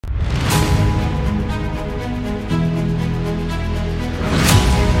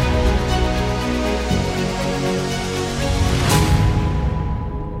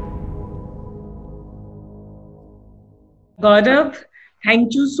Gaurav,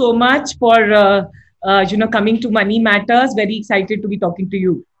 thank you so much for coming to Money Matters. Very excited to be talking to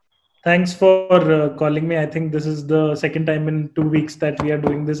you. Thanks for calling me. I think this is the second time in 2 weeks that we are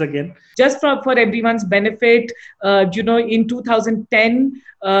doing this again. Just for everyone's benefit, in 2010,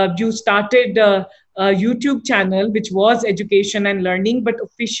 you started a YouTube channel, which was education and learning, but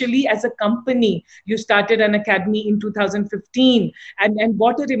officially as a company, you started an academy in 2015. And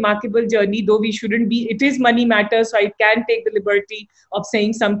what a remarkable journey, though we shouldn't be, it is Money Matters, so I can take the liberty of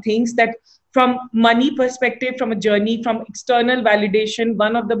saying some things that from money perspective, from a journey, from external validation,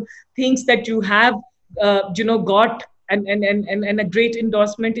 one of the things that you have, got and a great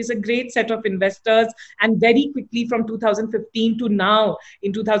endorsement is a great set of investors. And very quickly from 2015 to now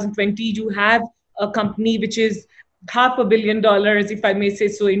in 2020, you have a company which is $500 million, if I may say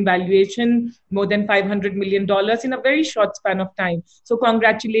so, in valuation, more than $500 million in a very short span of time. So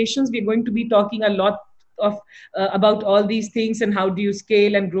congratulations. We're going to be talking a lot of about all these things and how do you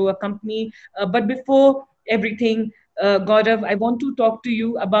scale and grow a company. But before everything, Gaurav, I want to talk to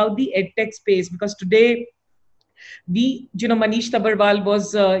you about the edtech space, because today Manish Tabarwal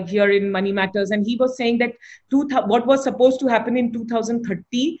was here in Money Matters, and he was saying that what was supposed to happen in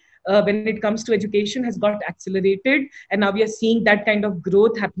 2030 when it comes to education has got accelerated, and now we are seeing that kind of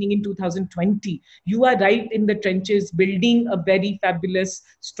growth happening in 2020. You are right in the trenches, building a very fabulous,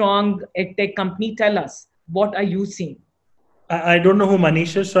 strong edtech company. Tell us, what are you seeing? I don't know who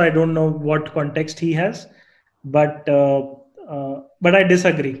Manish is, so I don't know what context he has, but but I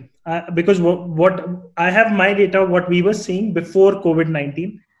disagree because what I have my data, what we were seeing before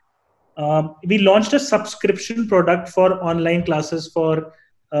COVID-19, we launched a subscription product for online classes for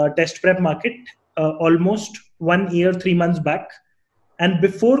test prep market almost 1 year, 3 months back, and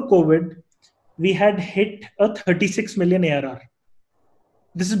before COVID, we had hit a 36 million ARR.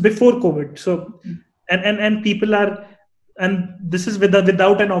 This is before COVID. So and people are, and this is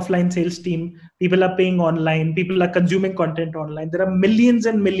without an offline sales team. People are paying online, people are consuming content online. There are millions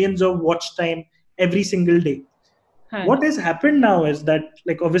and millions of watch time every single day. What has happened now is that,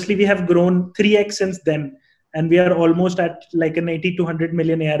 like, obviously we have grown 3x since then, and we are almost at like an 80 to 100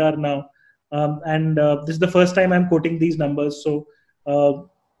 million ARR now. And this is the first time I'm quoting these numbers. So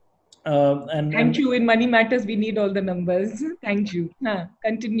Thank you. In Money Matters, we need all the numbers. Thank you.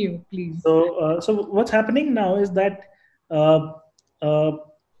 Continue, please. So what's happening now is that uh, uh,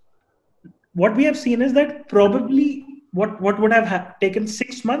 what we have seen is that probably what would have taken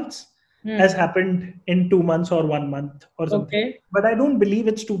 6 months has happened in 2 months or 1 month or something. Okay. But I don't believe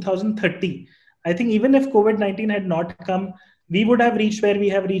it's 2030. I think even if COVID-19 had not come, we would have reached where we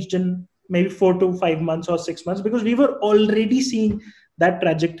have reached in maybe 4 to 5 months or 6 months, because we were already seeing that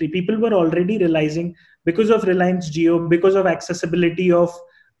trajectory. People were already realizing, because of Reliance Jio, because of accessibility of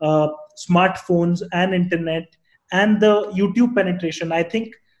uh, smartphones and internet and the YouTube penetration. I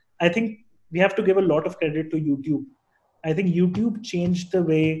think we have to give a lot of credit to YouTube. I think YouTube changed the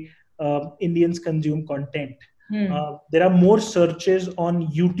way Indians consume content. There are more searches on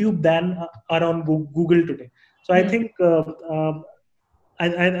YouTube than are on Google today. So I think,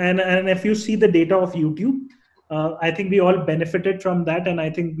 and if you see the data of YouTube, I think we all benefited from that, and I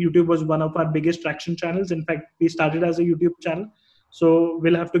think YouTube was one of our biggest traction channels. In fact, we started as a YouTube channel, so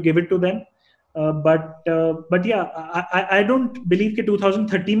we'll have to give it to them. But yeah, I don't believe कि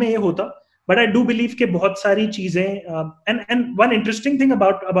 2030 में ये होता, but I do believe कि बहुत सारी चीजें, and one interesting thing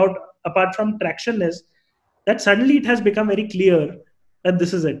about apart from traction is that suddenly it has become very clear that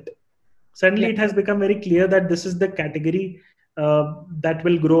this is it. Suddenly it has become very clear that this is the category that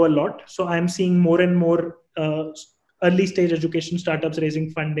will grow a lot. So I'm seeing more and more early stage education startups raising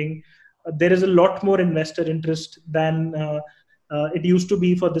funding. There is a lot more investor interest than it used to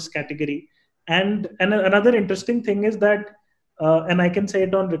be for this category. And another interesting thing is that, and I can say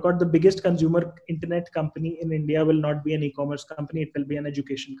it on record, the biggest consumer internet company in India will not be an e-commerce company; it will be an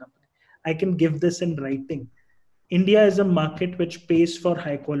education company. I can give this in writing. India is a market which pays for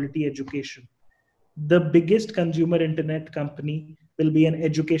high quality education. The biggest consumer internet company will be an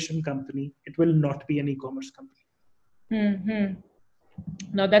education company. It will not be an e-commerce company.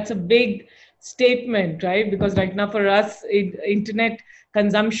 Now that's a big statement, right? Because right now for us, internet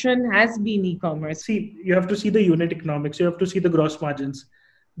consumption has been e-commerce. See, you have to see the unit economics. You have to see the gross margins.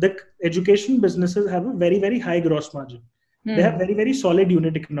 The education businesses have a very, very high gross margin. They have very, very solid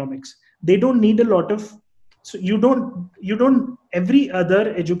unit economics. They don't need a lot of. So you don't. Every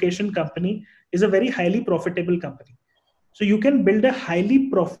other education company is a very highly profitable company. So you can build a highly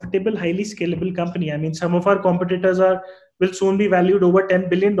profitable, highly scalable company. I mean, some of our competitors will soon be valued over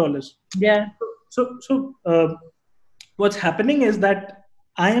 $10 billion. Yeah. So what's happening is that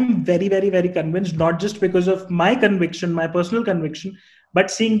I am very, very, very convinced, not just because of my conviction, my personal conviction, but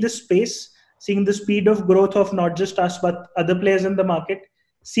seeing this space, seeing the speed of growth of not just us, but other players in the market,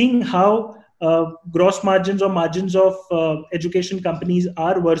 seeing how gross margins or margins of education companies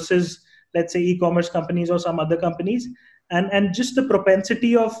are versus, let's say, e-commerce companies or some other companies, and just the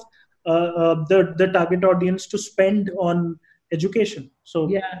propensity of the target audience to spend on education. So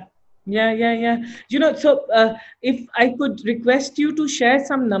Yeah. Yeah. So if I could request you to share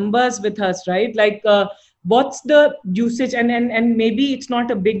some numbers with us, right? Like, what's the usage, and maybe it's not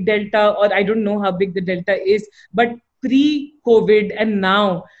a big delta, or I don't know how big the delta is, but pre-COVID and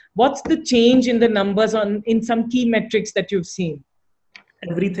now, what's the change in the numbers on in some key metrics that you've seen?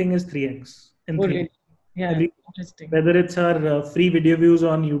 everything is 3x in Oh, 3 months. really? Yeah, Every, interesting. whether it's our free video views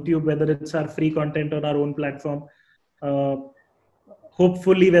on YouTube, whether it's our free content on our own platform, uh,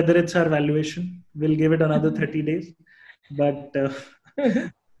 hopefully whether it's our valuation, we'll give it another 30 days, but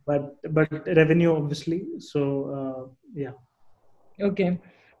but revenue obviously. So yeah. Okay.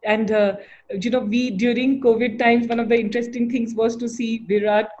 And we during COVID times, one of the interesting things was to see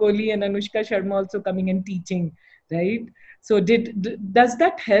Virat Kohli and Anushka Sharma also coming and teaching, right? So does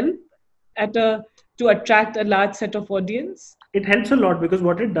that help at a to attract a large set of audience? It helps a lot because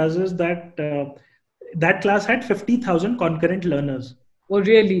what it does is that that class had 50,000 concurrent learners, Oh,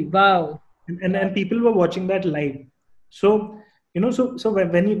 really? Wow. and people were watching that live. So so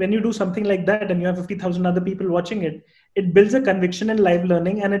when you do something like that and you have 50,000 other people watching it, it builds a conviction in live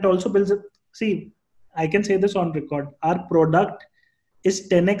learning, and it also builds a, see, I can say this on record, our product is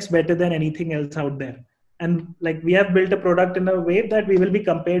 10x better than anything else out there. And like, we have built a product in a way that we will be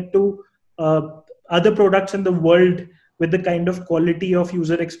compared to uh, other products in the world with the kind of quality of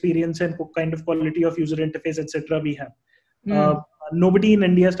user experience and kind of quality of user interface, etc. we have. uh, Hmm. Nobody in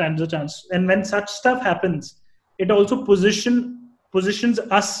India stands a chance. And when such stuff happens, it also positions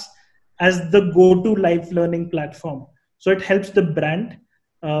us as the go-to live learning platform. So it helps the brand,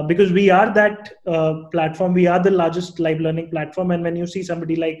 because we are that platform. We are the largest live learning platform. And when you see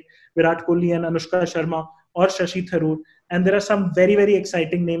somebody like Virat Kohli and Anushka Sharma or Shashi Tharoor, and there are some very, very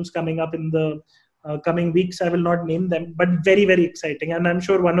exciting names coming up in the coming weeks. I will not name them, but very, very exciting. And I'm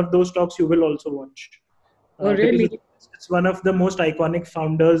sure one of those talks you will also watch, Oh, because really? it's one of the most iconic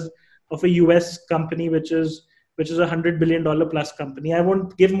founders of a US company, which is $100 billion plus company. I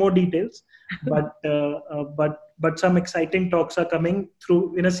won't give more details, but some exciting talks are coming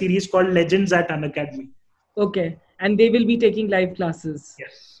through in a series called Legends at Unacademy. Okay. And they will be taking live classes.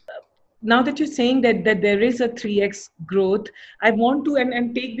 Yes. Now that you're saying that there is a 3x growth, I want to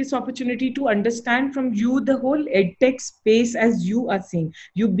and take this opportunity to understand from you the whole edtech space as you are seeing.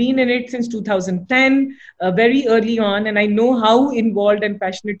 You've been in it since 2010, very early on, and I know how involved and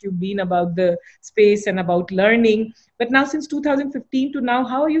passionate you've been about the space and about learning. But now, since 2015 to now,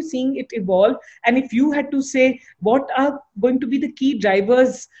 how are you seeing it evolve? And if you had to say, what are going to be the key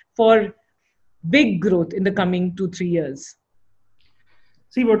drivers for big growth in the coming 2-3 years?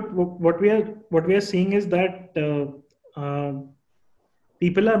 See, what we are seeing is that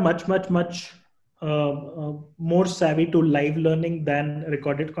people are much more savvy to live learning than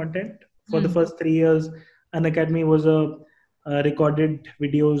recorded content. For the Hmm. first 3 years, An Academy was a recorded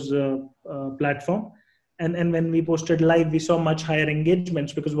videos platform, and when we posted live, we saw much higher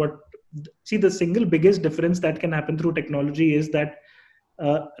engagements, because what, see, the single biggest difference that can happen through technology is that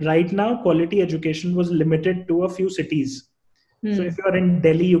right now quality education was limited to a few cities. So Hmm. if you are in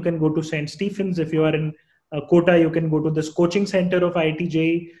Delhi, you can go to St. Stephen's. If you are in Kota, you can go to this coaching center of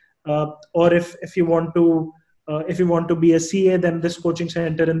IIT-JEE. Or if you want to be a CA, then this coaching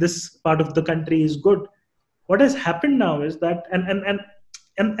center in this part of the country is good. What has happened now is that,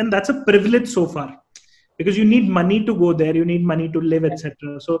 and that's a privilege so far, because you need money to go there, you need money to live,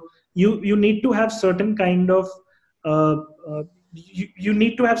 etc. So you need to have certain kind of uh, you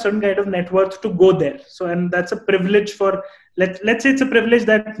need to have certain kind of net worth to go there. So, and that's a privilege for, let's say it's a privilege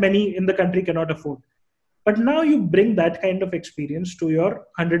that many in the country cannot afford. But now you bring that kind of experience to your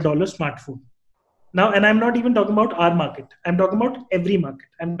 $100 smartphone now. And I'm not even talking about our market, I'm talking about every market.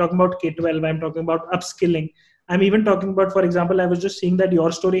 I'm talking about K-12, I'm talking about upskilling. I'm even talking about, for example, I was just seeing that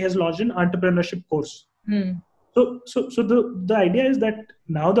Your Story has launched an entrepreneurship course. Hmm. So the idea is that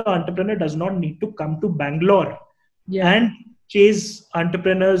now the entrepreneur does not need to come to Bangalore Yeah. and chase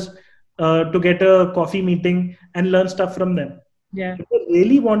entrepreneurs to get a coffee meeting and learn stuff from them. Yeah. If they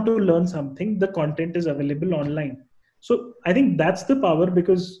really want to learn something, the content is available online. So I think that's the power,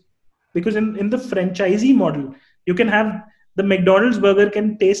 because in the franchisee model, you can have the McDonald's burger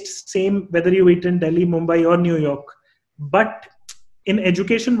can taste same whether you eat in Delhi, Mumbai, or New York. But in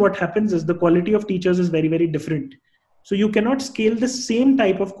education, what happens is the quality of teachers is very, very different. So you cannot scale the same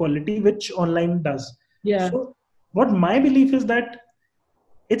type of quality which online does. Yeah. So what my belief is that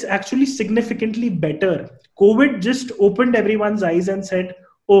it's actually significantly better. COVID just opened everyone's eyes and said,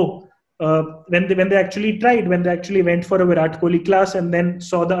 "Oh, when they actually tried, when they actually went for a Virat Kohli class and then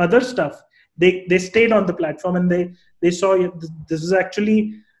saw the other stuff, they stayed on the platform and they saw this is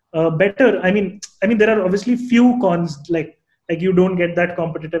actually better." I mean, there are obviously few cons, like you don't get that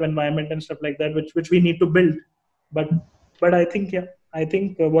competitive environment and stuff like that, which we need to build. But I think, yeah, I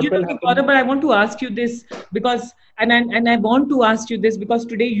think what will happen. Gaurav, but I want to ask you this because, and I want to ask you this because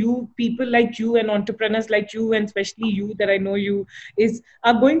today you, people like you and entrepreneurs like you, and especially you that I know you,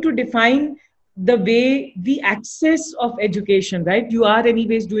 are going to define the way the access of education, right? You are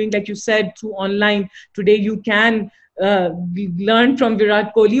anyways doing, like you said, through online. Today you can learn from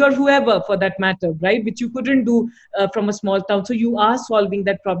Virat Kohli or whoever for that matter, right? Which you couldn't do from a small town. So you are solving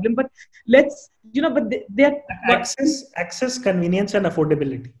that problem. But let's, but they're, Access, convenience, and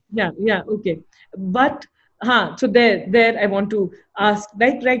affordability. yeah, okay. But so there I want to ask,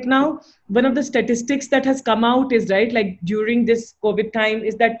 like right now, one of the statistics that has come out is, right, like during this COVID time,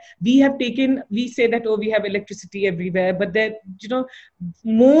 is that we say that, oh, we have electricity everywhere, but there,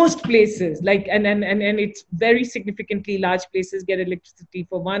 most places, like, and it's very significantly large places get electricity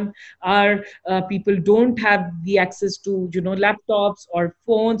for 1 hour. People don't have the access to, laptops or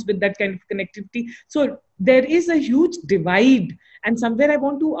phones with that kind of connectivity. So there is a huge divide. And somewhere I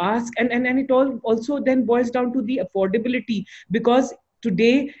want to ask, and it all also then boils down to the affordability, because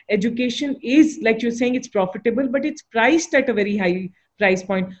today education is, like you're saying, it's profitable, but it's priced at a very high price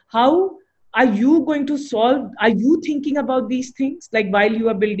point. How are you going to solve, are you thinking about these things, like while you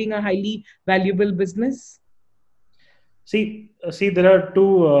are building a highly valuable business? See, there are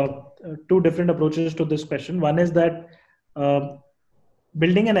two different approaches to this question. One is that uh,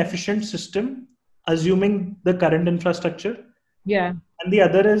 building an efficient system, assuming the current infrastructure, Yeah. and the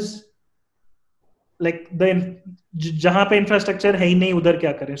other is like जहाँ पे infrastructure है ही नहीं उधर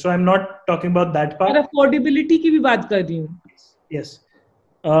क्या करें. So I'm not talking about that part. और affordability की भी बात कर रही हूँ. Yes.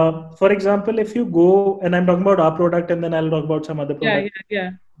 For example, if you go, and I'm talking about our product, and then I'll talk about some other product.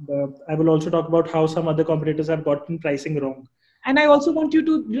 Yeah. I will also talk about how some other competitors have gotten pricing wrong. And I also want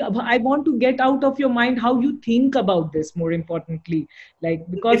I want to get out of your mind how you think about this, more importantly, like,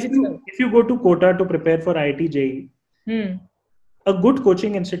 because if you go to Kota to prepare for IIT JEE, a good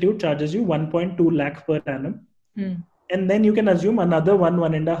coaching institute charges you 1.2 lakh per annum. And then you can assume another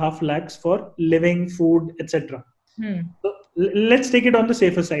 1.5 lakhs for living, food, etc. So let's take it on the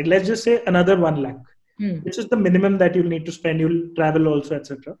safer side. Let's just say another 1 lakh, which is the minimum that you'll need to spend. You'll travel also,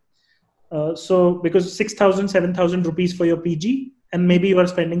 etc. So because 6,000, 7,000 rupees for your PG, and maybe you are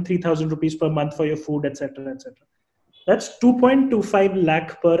spending 3,000 rupees per month for your food, etc., etc. That's 2.25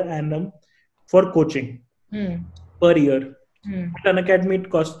 lakh per annum for coaching per year. At an academy,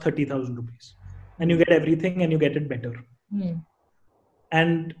 it costs 30,000 rupees, and you get everything, and you get it better.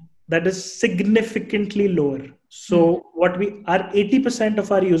 And that is significantly lower. So our 80%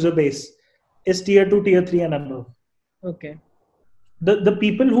 of our user base is tier 2, tier 3 and above. Okay. The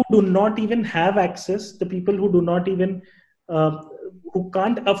people who do not even have access, the people who do not even who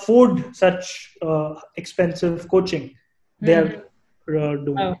can't afford such expensive coaching, they are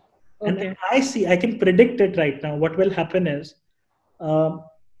doing. Oh, okay. And I can predict it right now. What will happen is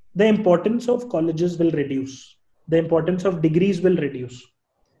the importance of colleges will reduce. The importance of degrees will reduce.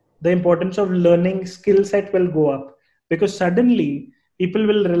 The importance of learning skill set will go up, because suddenly people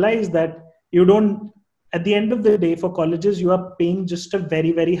will realize that you don't, at the end of the day, for colleges, you are paying just a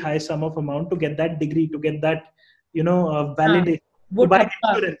very, very high sum of amount to get that degree, to get that, validation, to buy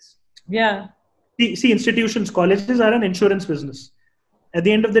insurance. Yeah. See, institutions, colleges are an insurance business. At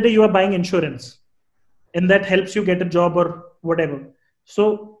the end of the day, you are buying insurance, and that helps you get a job or whatever.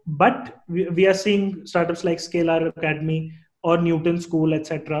 So, but we are seeing startups like Scalar Academy or Newton School,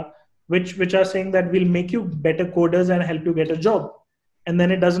 etc., which are saying that we'll make you better coders and help you get a job, and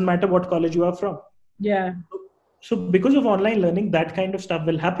then it doesn't matter what college you are from. Yeah. So because of online learning, that kind of stuff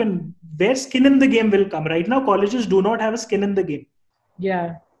will happen, where skin in the game will come. Right now, colleges do not have a skin in the game.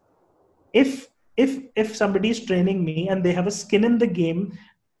 Yeah. If somebody is training me and they have a skin in the game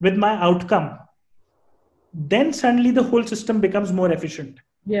with my outcome, then suddenly the whole system becomes more efficient.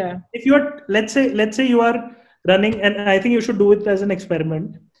 Yeah. If you are, let's say you are running, and I think you should do it as an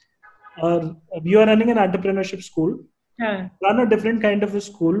experiment. You are running an entrepreneurship school. Yeah. Run a different kind of a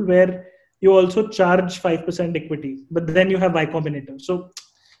school where you also charge 5% equity, but then you have Y Combinator. So,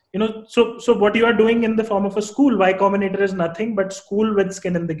 so what you are doing in the form of a school, Y Combinator is nothing but school with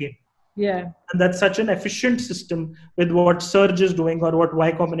skin in the game. Yeah. And that's such an efficient system with what Surge is doing or what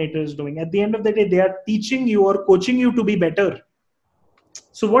Y Combinator is doing. At the end of the day, they are teaching you or coaching you to be better.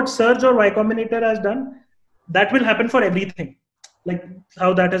 So what Surge or Y Combinator has done, that will happen for everything, like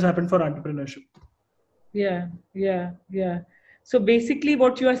how that has happened for entrepreneurship. Yeah, yeah, yeah. So basically,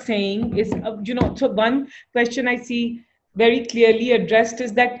 what you are saying is, so one question I see very clearly addressed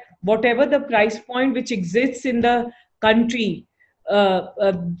is that whatever the price point which exists in the country, uh,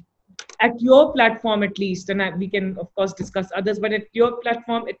 uh, at your platform at least, and we can of course discuss others, but at your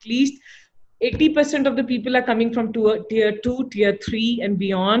platform at least, 80% of the people are coming from tier two, tier three, and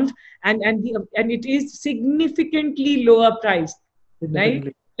beyond, and it is significantly lower priced, right?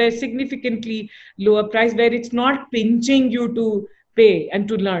 Significantly. There's significantly lower price where it's not pinching you to pay and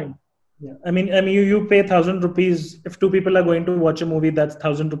to learn. Yeah, I mean, you pay 1,000 rupees if two people are going to watch a movie. That's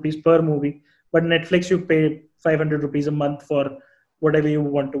 1,000 rupees per movie. But Netflix, you pay 500 rupees a month for whatever you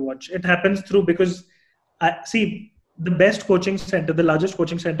want to watch. It happens through because I see the best coaching center, the largest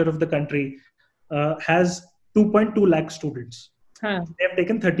coaching center of the country, has 2.2 lakh students. Huh, They have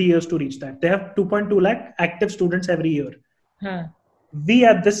taken 30 years to reach that. They have 2.2 lakh active students every year. huh. We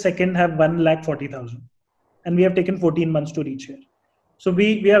at this second have 1,40,000, and we have taken 14 months to reach here. So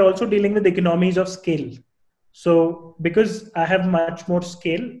we are also dealing with economies of scale. So because I have much more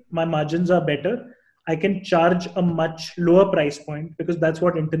scale, my margins are better. I can charge a much lower price point because that's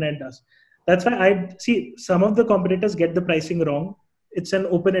what internet does. That's why I see some of the competitors get the pricing wrong. It's an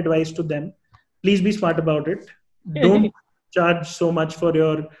open advice to them. Please be smart about it. Don't charge so much for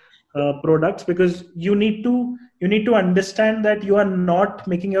your products, because you need to understand that you are not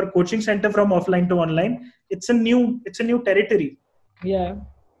making your coaching center from offline to online. It's a new territory. Yeah.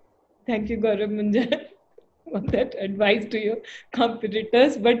 Thank you, Gaurav Munjal, for that advice to your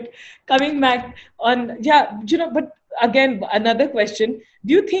competitors. But coming back on, yeah, but again, another question.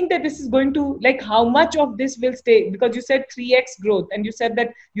 Do you think that this is going to, like, how much of this will stay? Because you said 3x growth, and you said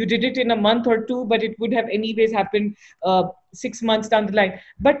that you did it in a month or two, but it would have anyways happened 6 months down the line.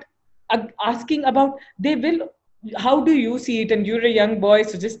 But asking about, they will, how do you see it? And you're a young boy,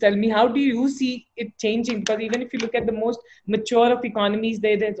 so just tell me, how do you see it changing? Because even if you look at the most mature of economies,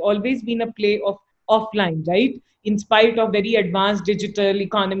 there's always been a play of offline, right? In spite of very advanced digital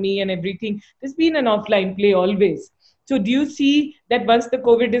economy and everything, there's been an offline play always. So do you see that once the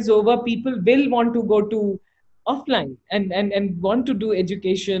COVID is over, people will want to go to offline and want to do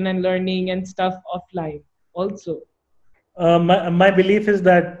education and learning and stuff offline also? My belief is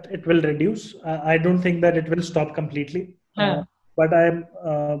that it will reduce. I don't think that it will stop completely. Huh. But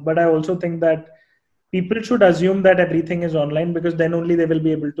I also think that people should assume that everything is online, because then only they will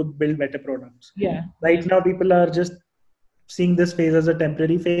be able to build better products. Yeah. Right now, people are just seeing this phase as a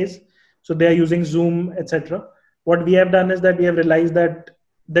temporary phase, so they are using Zoom, etc. What we have done is that we have realized that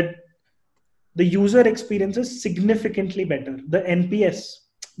the user experience is significantly better. The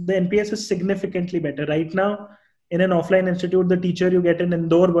NPS is significantly better right now. In an offline institute, the teacher you get in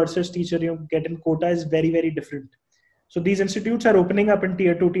Indore versus teacher you get in Kota is very, very different. So these institutes are opening up in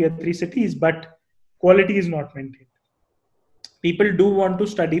tier 2, tier 3 cities, but quality is not maintained. People do want to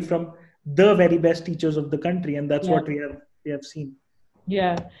study from the very best teachers of the country, and that's Yeah. what we have seen.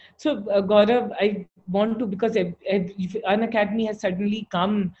 Yeah. So, Gaurav, I want to, because An Academy has suddenly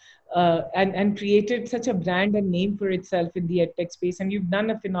come and created such a brand and name for itself in the edtech space, and you've done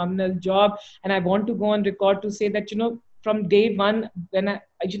a phenomenal job. And I want to go on record to say that, from day one, when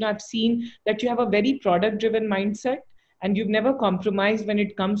I've seen that you have a very product-driven mindset, and you've never compromised when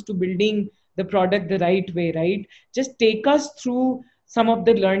it comes to building the product the right way, right? Just take us through some of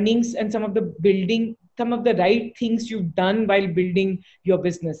the learnings and some of the right things you've done while building your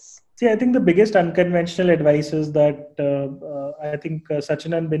business. See, I think the biggest unconventional advice is that I think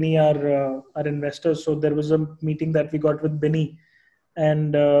Sachin and Binny are investors. So there was a meeting that we got with Binny,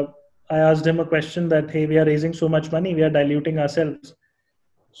 and I asked him a question that, hey, we are raising so much money, we are diluting ourselves.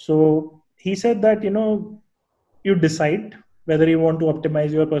 So he said that, you decide whether you want to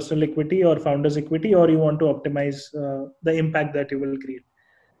optimize your personal equity or founder's equity, or you want to optimize the impact that you will create.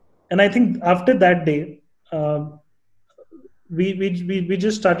 And I think after that day, we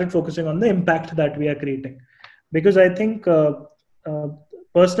just started focusing on the impact that we are creating, because I think uh,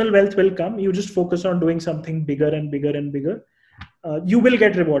 personal wealth will come. You just focus on doing something bigger and bigger and bigger. You will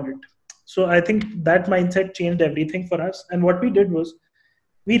get rewarded. So I think that mindset changed everything for us. And what we did was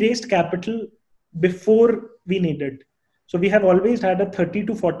we raised capital before we needed. So we have always had a 30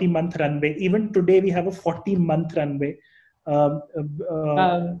 to 40 month runway. Even today, we have a 40-month runway. Um,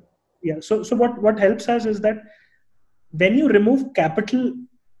 Um, yeah. So what helps us is that when you remove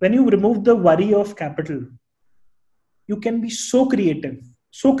when you remove the worry of capital, you can be so creative.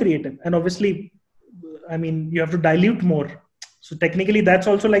 so creative. And obviously, I mean, you have to dilute more. So technically, that's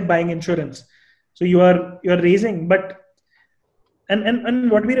also like buying insurance. So you're raising, but and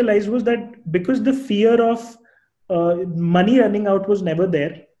what we realized was that because the fear of money running out was never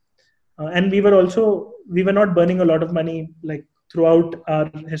there, and we were not burning a lot of money like throughout our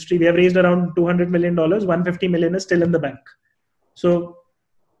history. We have raised around $200 million. 150 million is still in the bank. So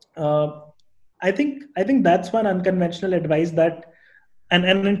uh, I think that's one unconventional advice that, and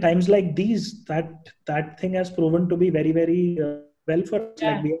in times like these, that thing has proven to be very very well for us.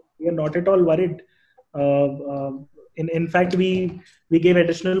 Like Yeah. we are not at all worried. Uh, uh, in fact, we gave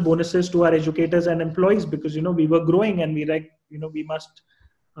additional bonuses to our educators and employees because we were growing, and we must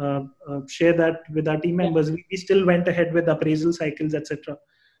share that with our team Yeah. members. We still went ahead with appraisal cycles, etc.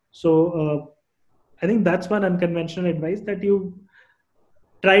 So I think that's one unconventional advice, that you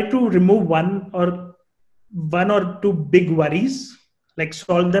try to remove one or two big worries, like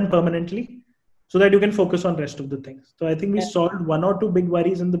solve them permanently, so that you can focus on rest of the things. So I think we Yeah. solved one or two big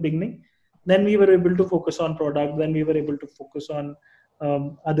worries in the beginning. Then we were able to focus on product. Then we were able to focus on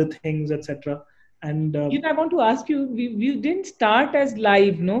other things, etc. And I want to ask you, we didn't start as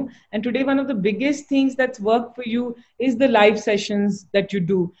live, no? And today, one of the biggest things that's worked for you is the live sessions that you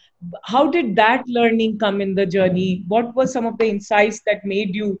do. How did that learning come in the journey? What were some of the insights that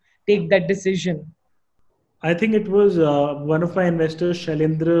made you take that decision? I think it was one of my investors,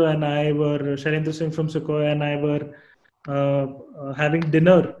 Shailendra Singh from Sequoia, and I were having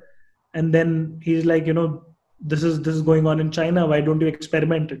dinner, and then he's like, this is going on in China. Why don't you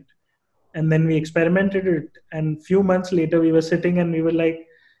experiment it? And then we experimented it, and few months later, we were sitting, and we were like,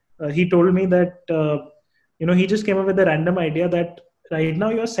 he told me that he just came up with a random idea that right now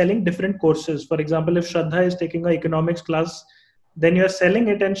you're selling different courses. For example, if Shraddha is taking an economics class, then you're selling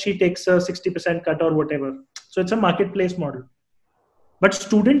it, and she takes a 60% cut or whatever. So it's a marketplace model. But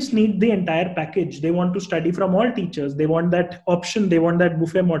students need the entire package. They want to study from all teachers. They want that option. They want that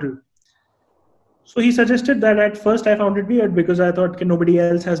buffet model. So he suggested that. At first I found it weird because I thought, okay, nobody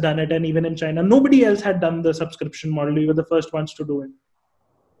else has done it. And even in China, nobody else had done the subscription model. We were the first ones to do it.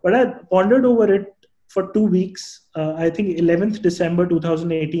 But I pondered over it for 2 weeks. I think 11th December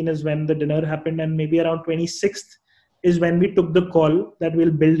 2018 is when the dinner happened. And maybe around 26th is when we took the call that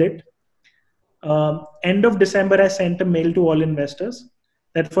we'll build it. End of December, I sent a mail to all investors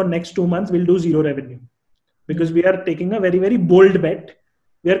that for next 2 months, we'll do zero revenue because we are taking a very, very bold bet.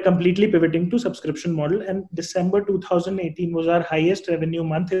 We are completely pivoting to subscription model. And December 2018 was our highest revenue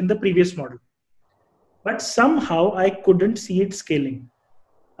month in the previous model. But somehow I couldn't see it scaling.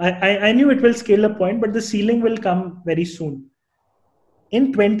 I knew it will scale a point, but the ceiling will come very soon.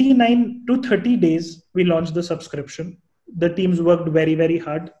 In 29 to 30 days, we launched the subscription. The teams worked very, very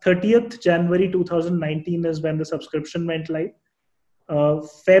hard. 30th January 2019 is when the subscription went live.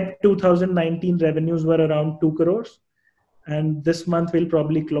 Feb 2019 revenues were around 2 crores. And this month we'll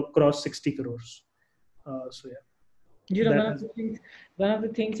probably cross 60 crores. So yeah. One of the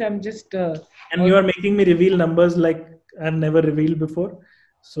things I'm just. And you are making me reveal numbers like I've never revealed before.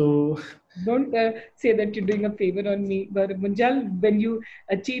 So don't say that you're doing a favor on me, but Munjal, when you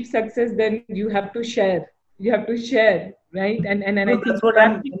achieve success, then you have to share. You have to share, right? And I think that's what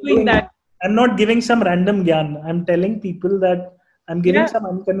I'm doing. that. I'm not giving some random gyan. I'm telling people that I'm giving some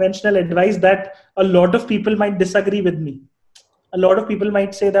unconventional advice that a lot of people might disagree with me. A lot of people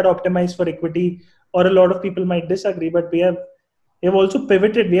might say that optimize for equity, or a lot of people might disagree. But we have also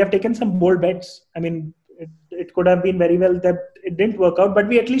pivoted. We have taken some bold bets. I mean, it could have been very well that it didn't work out, but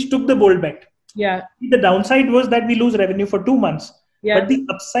we at least took the bold bet. Yeah. The downside was that we lose revenue for 2 months. Yeah. But the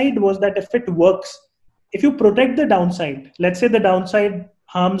upside was that if it works, if you protect the downside, let's say the downside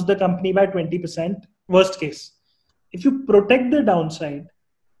harms the company by 20%, worst case. If you protect the downside,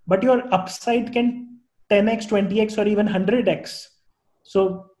 but your upside can 10x, 20x, or even 100x.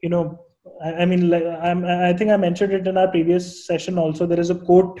 So, I mean, I think I mentioned it in our previous session also. There is a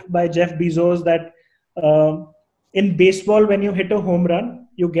quote by Jeff Bezos that in baseball, when you hit a home run,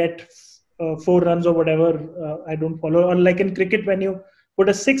 you get 4 runs or whatever. I don't follow. Or like in cricket, when you put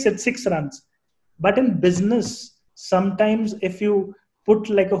a 6, it's 6 runs. But in business, sometimes if you put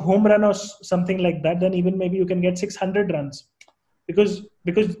like a home run or something like that, then even maybe you can get 600 runs. Because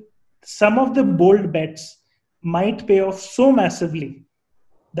some of the bold bets might pay off so massively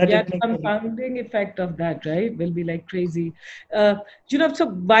that it makes compounding effect of that, right, will be like crazy. So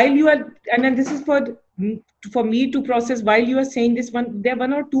while you are, and then this is for me to process while you are saying this one, there are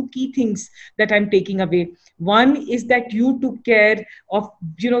 1 or 2 key things that I'm taking away. One is that you took care of,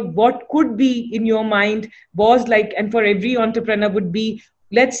 what could be in your mind was like, and for every entrepreneur would be,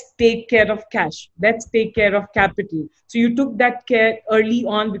 let's take care of cash, let's take care of capital. So you took that care early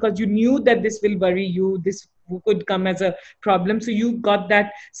on because you knew that this will worry you, this could come as a problem, so you got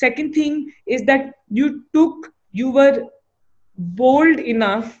that. Second thing is that you were bold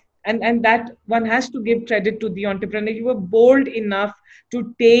enough, and that one has to give credit to the entrepreneur, you were bold enough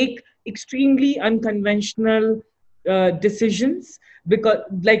to take extremely unconventional decisions, because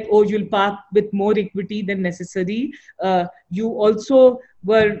like, oh, you'll park with more equity than necessary. You also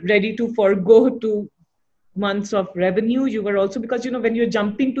were ready to forego 2 months of revenue. You were also, because when you're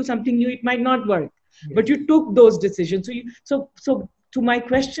jumping to something new, it might not work. Yes. But you took those decisions. So to my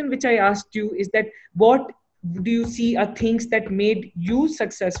question which I asked you is that, what do you see are things that made you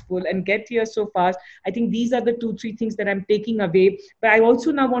successful and get here so fast? I think these are the 2-3 things that I'm taking away. But I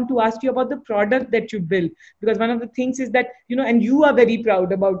also now want to ask you about the product that you built, because one of the things is that, and you are very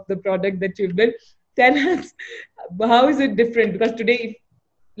proud about the product that you built. Tell us, how is it different? Because today, if,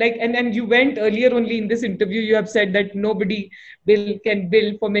 like, and you went earlier only in this interview, you have said that nobody can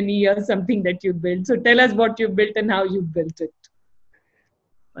build for many years something that you built. So tell us what you built and how you built it.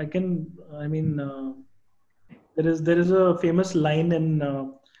 There is a famous line in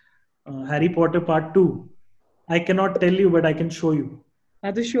Harry Potter Part 2. I cannot tell you, but I can show you.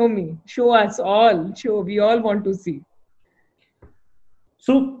 To show me, show us all, we all want to see.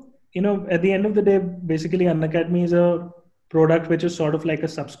 So, at the end of the day, basically Unacademy is a product which is sort of like a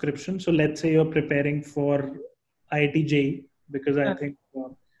subscription. So let's say you're preparing for IIT JEE, because I think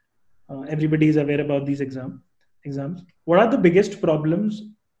everybody is aware about these exams. What are the biggest problems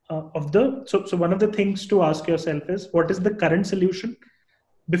so one of the things to ask yourself is, what is the current solution?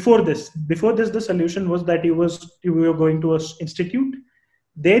 Before this, the solution was that you were going to an institute.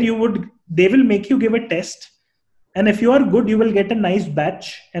 There they will make you give a test. And if you are good, you will get a nice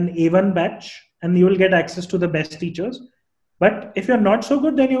batch, an A1 batch, and you will get access to the best teachers. But if you're not so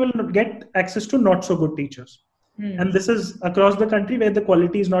good, then you will get access to not so good teachers. And this is across the country where the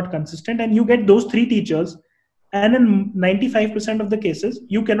quality is not consistent. And you get those 3 teachers. And in 95% of the cases,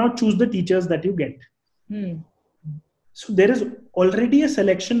 you cannot choose the teachers that you get. So there is already a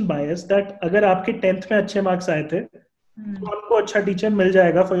selection bias that अगर आपके 10th में अच्छे marks आए थे, तो आपको अच्छा teacher मिल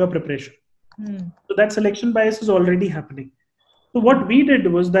जाएगा for your preparation. So that selection bias is already happening. So what we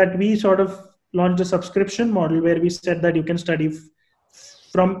did was that we sort of launched a subscription model where we said that you can study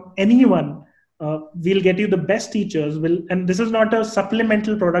from anyone. We'll get you the best teachers. And this is not a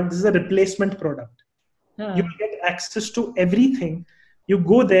supplemental product. This is a replacement product. You will get access to everything. You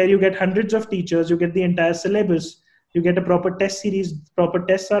go there, you get hundreds of teachers, you get the entire syllabus, you get a proper test series, proper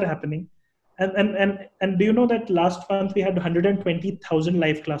tests are happening. And do you know that last month we had 120,000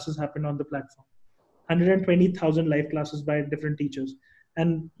 live classes happen on the platform? 120,000 live classes by different teachers.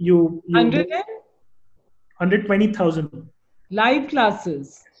 And 120,000 live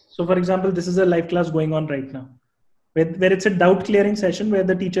classes. So for example, this is a live class going on right now, where it's a doubt clearing session where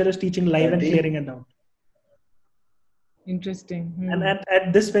the teacher is teaching live and clearing a doubt. Interesting. And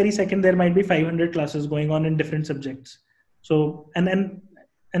at this very second, there might be 500 classes going on in different subjects. So, and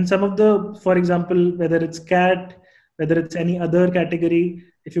some of the, for example, whether it's CAT, whether it's any other category,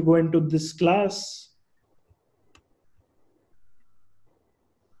 if you go into this class,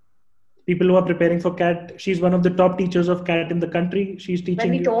 people who are preparing for CAT, she's one of the top teachers of CAT in the country. She's teaching.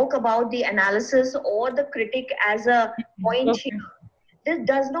 When we talk about the analysis or the critic as a point here, this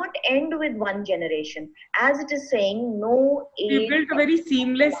does not end with one generation. As it is saying, no age. We built a very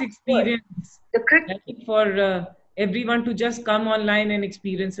seamless experience for everyone to just come online and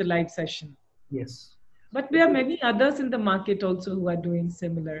experience a live session. Yes. But there are many others in the market also who are doing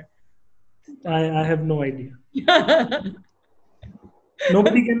similar. I have no idea.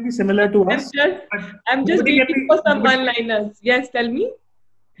 Nobody can be similar to us. I'm just waiting for some one-liners. Yes, tell me.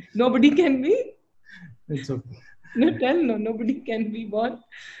 Nobody can be? It's okay. Nobody can be what?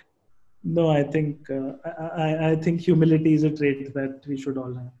 No, I think I think humility is a trait that we should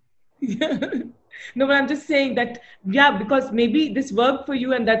all have. No, but I'm just saying that, because maybe this worked for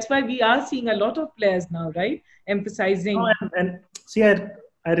you, and that's why we are seeing a lot of players now, right? Emphasizing. No, and see, I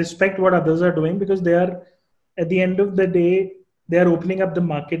respect what others are doing, because they are, at the end of the day, they are opening up the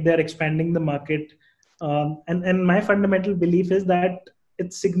market, they are expanding the market. And my fundamental belief is that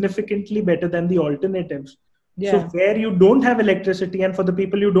it's significantly better than the alternatives. Yeah. So where you don't have electricity, and for the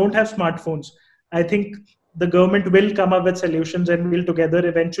people who don't have smartphones, I think the government will come up with solutions and will together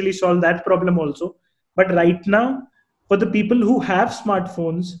eventually solve that problem also. But right now, for the people who have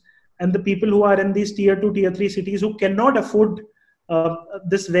smartphones and the people who are in these tier 2, tier 3 cities who cannot afford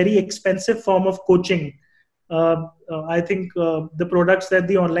this very expensive form of coaching, I think the products that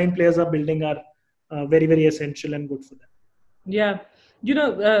the online players are building are very, very essential and good for them. Yeah.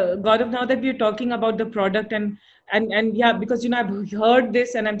 Gaurav, now that we're talking about the product and yeah, because I've heard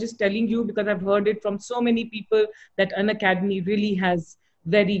this, and I'm just telling you because I've heard it from so many people that An Academy really has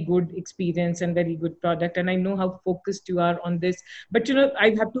very good experience and very good product, and I know how focused you are on this. But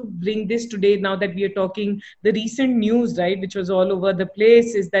I have to bring this today now that we are talking. The recent news, right, which was all over the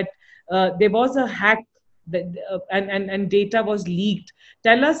place, is that there was a hack that, and data was leaked.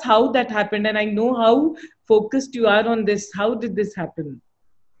 Tell us how that happened, and I know how focused you are on this. How did this happen?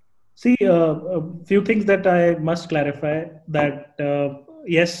 See, a few things that I must clarify that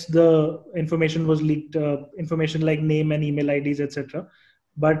yes, the information was leaked, information like name and email IDs, etc.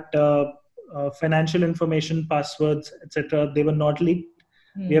 But financial information, passwords, etc., they were not leaked.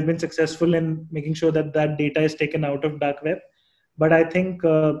 We have been successful in making sure that that data is taken out of dark web. But I think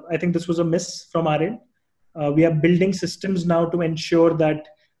this was a miss from our end. We are building systems now to ensure that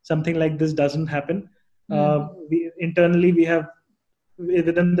something like this doesn't happen. Internally, we have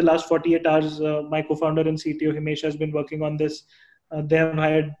within the last 48 hours, my co-founder and CTO Himesh has been working on this. They have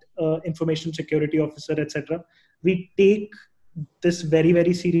hired information security officer, etc. We take this very,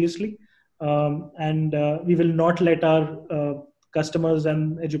 very seriously, and we will not let our customers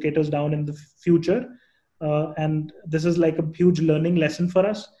and educators down in the future. And this is like a huge learning lesson for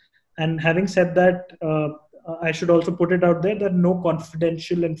us. And having said that, I should also put it out there that no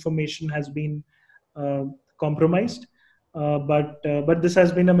confidential information has been compromised. But this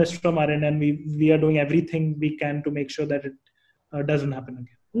has been a miss from our end, and we are doing everything we can to make sure that it doesn't happen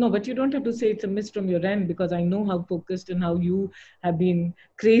again. No, but you don't have to say it's a miss from your end, because I know how focused and how you have been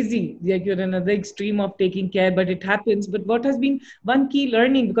crazy. Like you're another extreme of taking care, but it happens. But what has been one key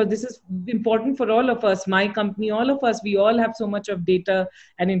learning, because this is important for all of us, my company, all of us, we all have so much of data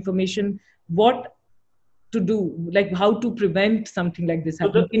and information. What to do, like how to prevent something like this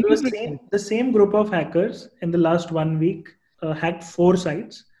happening? The same group of hackers in the last 1 week hacked 4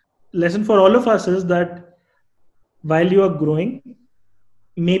 sites. Lesson for all of us is that while you are growing,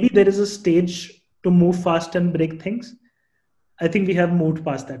 maybe there is a stage to move fast and break things. I think we have moved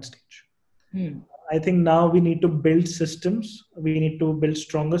past that stage. I think now we need to build systems. We need to build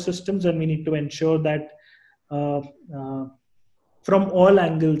stronger systems, and we need to ensure that from all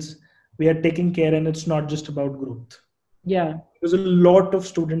angles, we are taking care, and it's not just about growth. Yeah. Because a lot of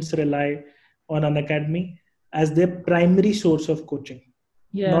students rely on An Academy as their primary source of coaching,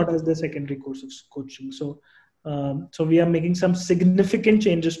 not as their secondary course of coaching. So we are making some significant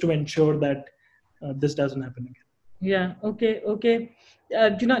changes to ensure that this doesn't happen again. Yeah. Okay.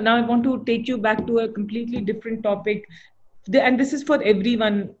 Now I want to take you back to a completely different topic. And this is for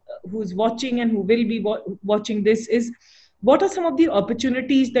everyone who's watching and who will be watching this, is what are some of the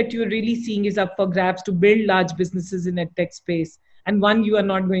opportunities that you're really seeing is up for grabs to build large businesses in EdTech space, and one you are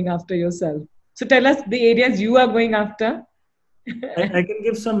not going after yourself? So tell us the areas you are going after. I can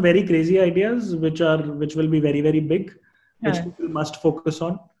give some very crazy ideas, which will be very, very big, which people must focus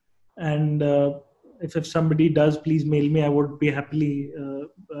on. And if somebody does, please mail me. I would be happily.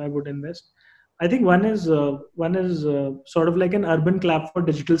 I would invest. I think one is sort of like an Urban Clap for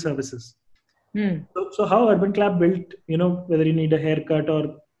digital services. So how Urban Clap built, whether you need a haircut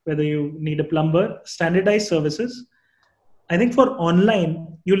or whether you need a plumber, standardized services. I think for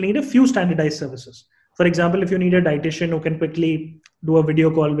online, you'll need a few standardized services. For example, if you need a dietitian who can quickly do a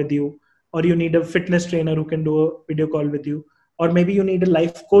video call with you, or you need a fitness trainer who can do a video call with you, or maybe you need a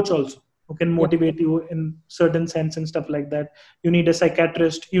life coach also who can motivate you in certain sense and stuff like that. You need a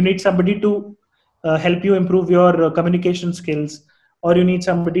psychiatrist. You need somebody to help you improve your communication skills, or you need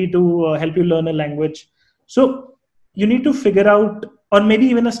somebody to help you learn a language. So you need to figure out, or maybe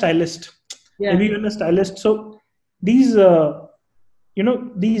even a stylist. So these,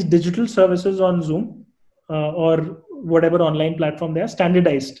 these digital services on Zoom or whatever online platform they are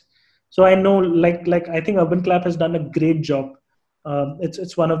standardized. So I know, like I think Urban Clap has done a great job.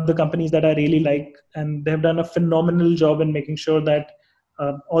 It's one of the companies that I really like, and they've done a phenomenal job in making sure that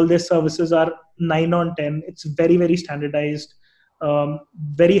all their services are 9 on 10. It's very, very standardized.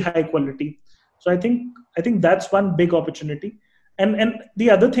 Very high quality. So I think that's one big opportunity. And the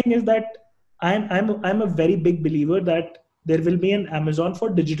other thing is that I'm a very big believer that there will be an Amazon for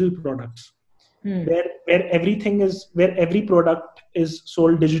digital products, where every product is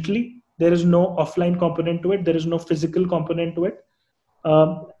sold digitally. There is no offline component to it. There is no physical component to it.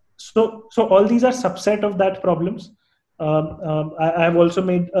 So all these are subset of that problems. I have also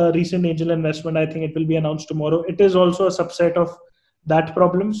made a recent angel investment. I think it will be announced tomorrow. It is also a subset of that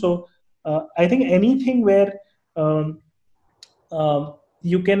problem. So I think anything where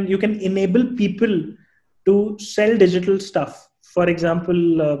you can enable people to sell digital stuff. For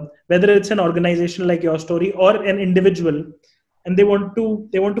example, whether it's an organization like Your Story or an individual, and they want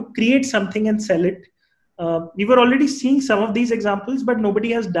to create something and sell it. We were already seeing some of these examples, but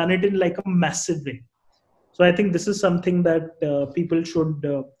nobody has done it in like a massive way. So I think this is something that people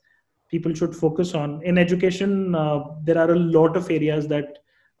should focus on. In education, there are a lot of areas that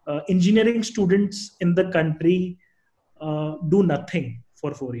engineering students in the country do nothing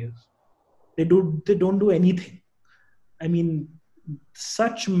for 4 years. They don't do anything. I mean,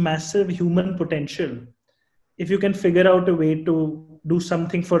 such massive human potential. If you can figure out a way to do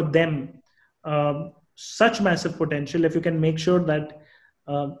something for them, such massive potential. If you can make sure that,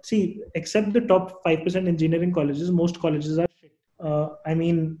 see, except the top 5% engineering colleges, most colleges are shit. I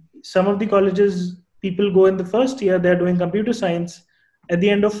mean, some of the colleges, people go in the first year, they're doing computer science. At the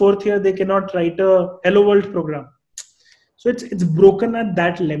end of fourth year, they cannot write a Hello World program. So it's broken at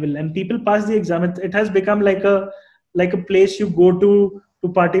that level, and people pass the exam. It has become like a place you go to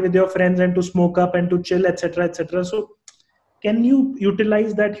party with your friends and to smoke up and to chill, etc., etc. So can you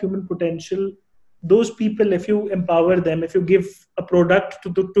utilize that human potential? Those people, if you empower them, if you give a product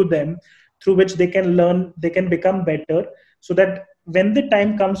to them through which they can learn, they can become better, so that when the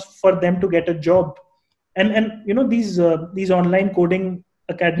time comes for them to get a job, and these online coding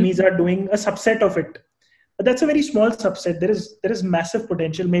academies are doing a subset of it, but that's a very small subset. There is massive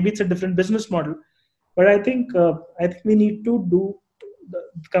potential. Maybe it's a different business model, but I think we need to do.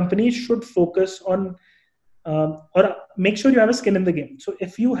 The companies should focus on, or make sure you have a skin in the game. So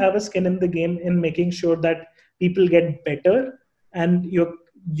if you have a skin in the game in making sure that people get better, and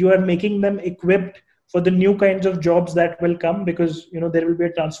you are making them equipped for the new kinds of jobs that will come, because there will be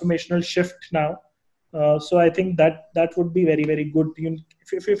a transformational shift now. So I think that would be very, very good.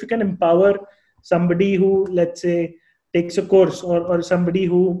 If you can empower somebody who, let's say, takes a course, or somebody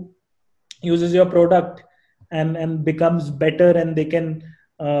who uses your product and becomes better, and they can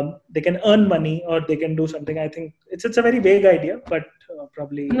earn money, or they can do something. I think it's a very vague idea, but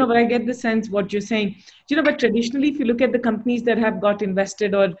probably. No, but I get the sense what you're saying. But traditionally, if you look at the companies that have got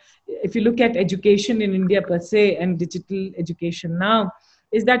invested, or if you look at education in India per se, and digital education now,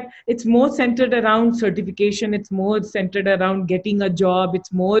 is that it's more centered around certification. It's more centered around getting a job.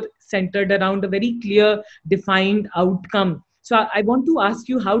 It's more centered around a very clear, defined outcome. So I want to ask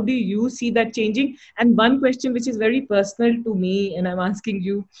you, how do you see that changing? And one question which is very personal to me, and I'm asking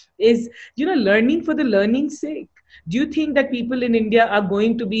you, is, learning for the learning's sake. Do you think that people in India are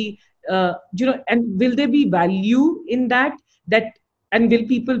going to be, and will there be value in that? And will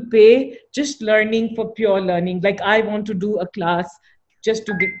people pay just learning for pure learning? Like, I want to do a class just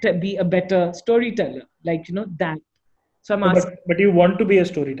to get to be a better storyteller, that. So I'm asking. But you want to be a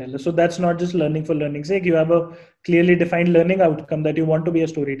storyteller. So that's not just learning for learning's sake. You have a clearly defined learning outcome that you want to be a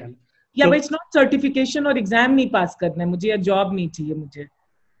storyteller. Yeah, but it's not certification or exam nahi pass karna hai. Mujhe a job nahi chahiye mujhe.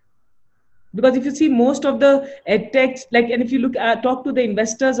 Because if you see most of the edtechs, and if you talk to the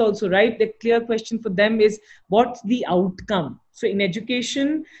investors also, right, the clear question for them is, what's the outcome? So in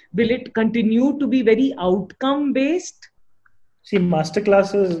education, will it continue to be very outcome based? See,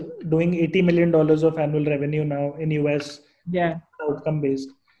 Masterclass is doing $80 million of annual revenue now in US. Yeah. Outcome based.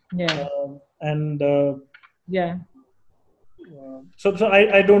 Yeah. Yeah. So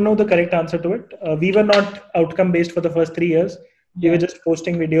I don't know the correct answer to it. We were not outcome based for the first 3 years. We were just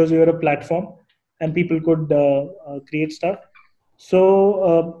posting videos. We were a platform, and people could create stuff.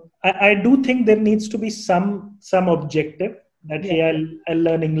 So I do think there needs to be some objective that, hey, I'll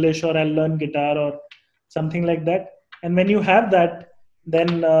learn English, or I'll learn guitar, or something like that. And when you have that,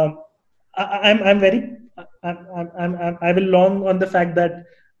 then I will long on the fact that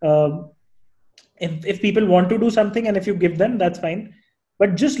if people want to do something, and if you give them, that's fine.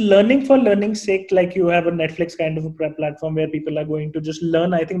 But just learning for learning's sake, like you have a Netflix kind of a platform where people are going to just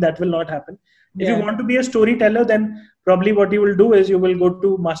learn, I think that will not happen. If you want to be a storyteller, then probably what you will do is you will go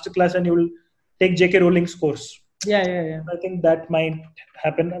to Masterclass and you will take J.K. Rowling's course. Yeah. I think that might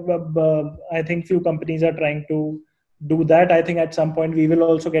happen. I think few companies are trying to do that. I think at some point we will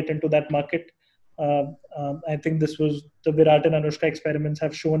also get into that market. I think this was the Virat and Anushka experiments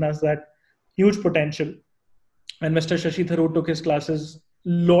have shown us that huge potential. When Mr. Shashi Tharoor took his classes,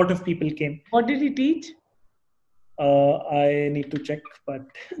 lot of people came. What did he teach? I need to check, but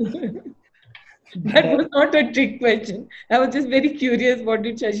that was not a trick question. I was just very curious. What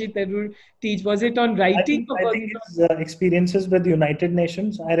did Shashi Tharoor teach? Was it on writing? I think it's experiences with United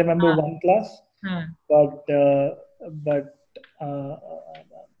Nations. I remember one class, but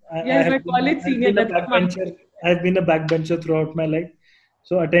yes, my college senior. I've been a backbencher throughout my life.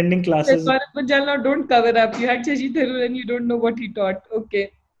 So attending classes. Now don't cover up. You had Shashi Tharoor and you don't know what he taught.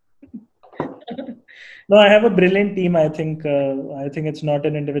 Okay. No, I have a brilliant team. I think it's not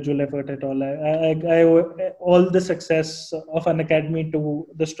an individual effort at all. I owe all the success of an academy to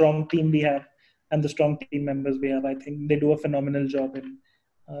the strong team we have and the strong team members we have. I think they do a phenomenal job in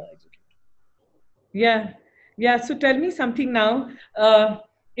executing. Yeah, yeah. So tell me something now.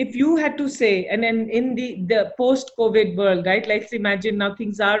 If you had to say, and then in the post-COVID world, right? Let's imagine now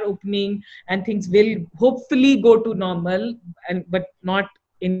things are opening and things will hopefully go to normal, and but not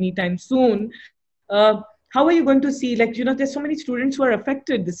anytime soon. How are you going to see? Like, there's so many students who are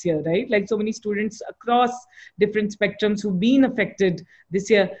affected this year, right? Like so many students across different spectrums who've been affected this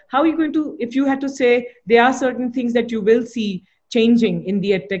year. How are you going to, if you had to say, there are certain things that you will see changing in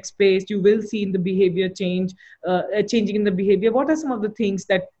the edtech space, you will see in the behavior changing in the behavior. What are some of the things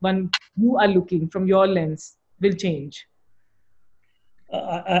that you are looking from your lens will change?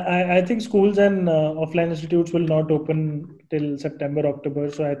 I think schools and offline institutes will not open till September, October.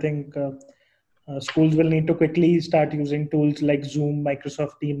 So I think schools will need to quickly start using tools like Zoom,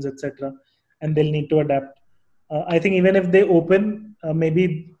 Microsoft Teams, etc., and they'll need to adapt. I think even if they open,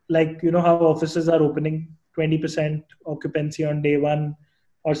 maybe like how offices are opening 20% occupancy on day one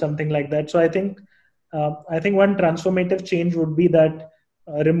or something like that. So I think one transformative change would be that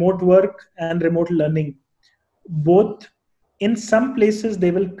remote work and remote learning, both in some places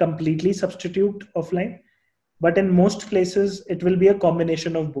they will completely substitute offline, but in most places it will be a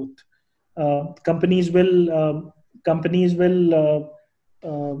combination of both. Companies will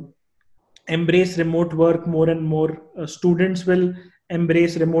embrace remote work more and more. Students will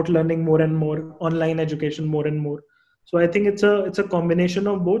embrace remote learning more and more, online education more and more. So I think it's a combination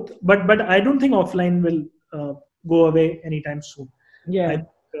of both. But I don't think offline will go away anytime soon. Yeah.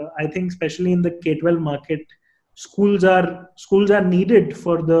 I think especially in the K-12 market, schools are needed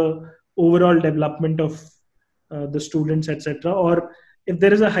for the overall development of the students, etc. Or if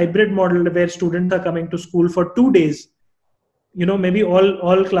there is a hybrid model where students are coming to school for 2 days, maybe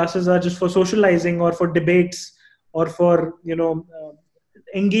all classes are just for socializing or for debates or for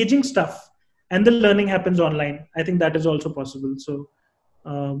engaging stuff, and the learning happens online. I think that is also possible. So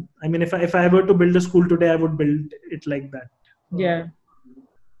I mean, if I were to build a school today, I would build it like that. Yeah.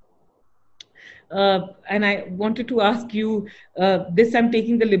 And I wanted to ask you this. I'm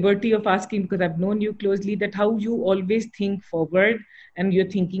taking the liberty of asking because I've known you closely, that how you always think forward and you're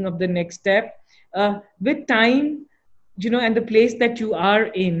thinking of the next step. With time, and the place that you are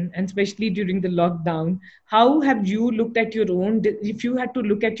in, and especially during the lockdown, how have you looked at your own, if you had to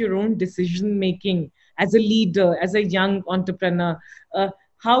look at your own decision making as a leader, as a young entrepreneur,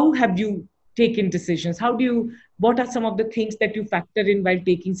 how have you taken decisions? What are some of the things that you factor in while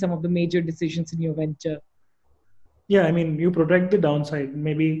taking some of the major decisions in your venture? Yeah, I mean, you protect the downside.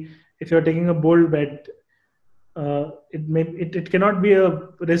 Maybe if you're taking a bold bet, it cannot be a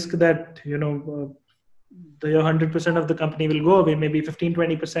risk that the 100% of the company will go away. Maybe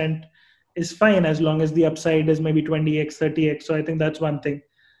 15-20% is fine as long as the upside is maybe 20x 30x. So I think that's one thing.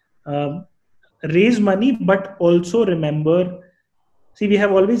 Raise money, but also remember, see, we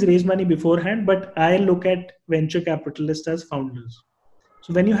have always raised money beforehand, but I look at venture capitalists as founders.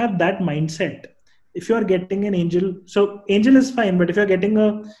 So when you have that mindset, if you are getting an angel, so angel is fine, but if you're getting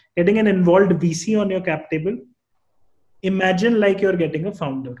an involved VC on your cap table, imagine like you're getting a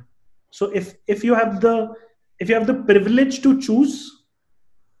founder. So if you have the privilege to choose,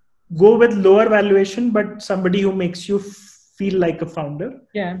 go with lower valuation, but somebody who makes you feel like a founder.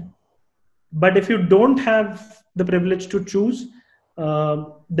 Yeah. But if you don't have the privilege to choose,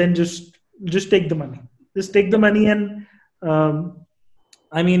 then just take the money. Just take the money, and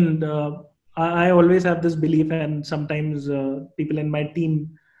I mean, I always have this belief, and sometimes people in my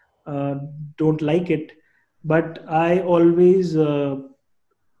team don't like it, but I always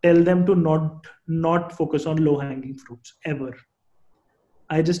tell them to not focus on low hanging fruits ever.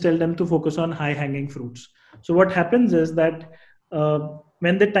 I just tell them to focus on high hanging fruits. So what happens is that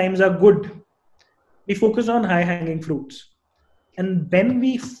when the times are good, we focus on high hanging fruits, and when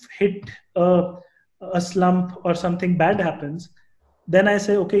we hit a slump or something bad happens, then I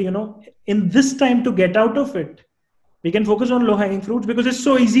say, okay, in this time to get out of it, we can focus on low hanging fruits because it's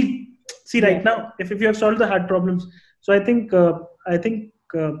so easy. See, right now, if you have solved the hard problems. So I think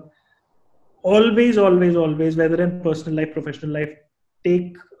always, whether in personal life, professional life,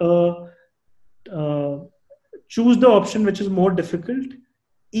 take choose the option which is more difficult,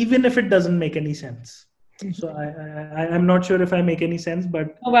 even if it doesn't make any sense. So I'm not sure if I make any sense,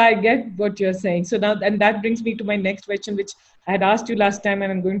 but I get what you're saying. So now, and that brings me to my next question, which I had asked you last time,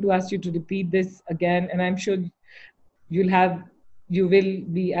 and I'm going to ask you to repeat this again. And I'm sure you will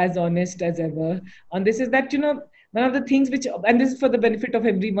be as honest as ever on this. Is that one of the things which, and this is for the benefit of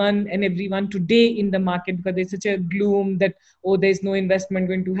everyone today in the market, because there's such a gloom that, oh, there's no investment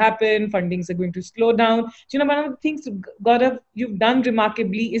going to happen, fundings are going to slow down. One of the things, Gaurav, you've done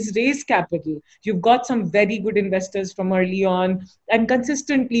remarkably is raise capital. You've got some very good investors from early on, and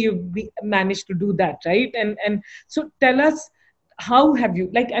consistently you've managed to do that, right? And so tell us, how have you,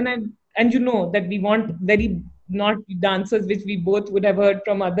 like, and you know that we want very, not the answers which we both would have heard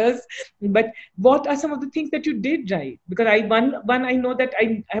from others, but what are some of the things that you did right? Because I know that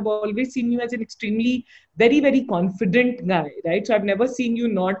I have always seen you as an extremely very, very confident guy, right? So I've never seen you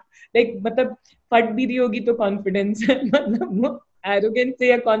not, like, matlab फट भी रही होगी तो confidence है, मतलब वो arrogance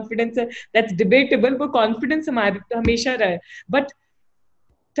या confidence है, that's debatable, but confidence हमारे हमेशा रहा है. But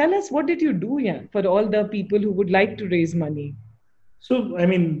tell us, what did you do, yeah, for all the people who would like to raise money? So, I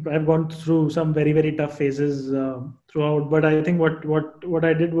mean, I've gone through some very, very tough phases throughout, but I think what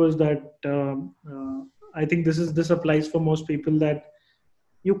I did was that I think this applies for most people, that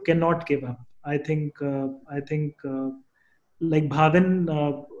you cannot give up. I think like Bhavin,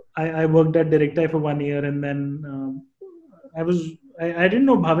 I worked at Directai for 1 year, and then I didn't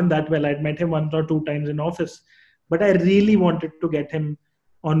know Bhavin that well. I'd met him 1 or 2 times in office, but I really wanted to get him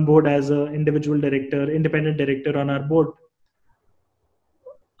on board as an individual director, independent director on our board.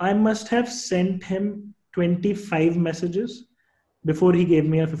 I must have sent him 25 messages before he gave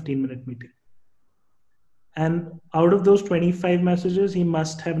me a 15-minute meeting. And out of those 25 messages, he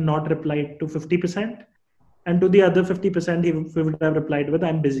must have not replied to 50%. And to the other 50%, he would have replied with,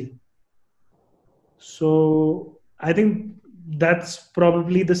 "I'm busy." So I think that's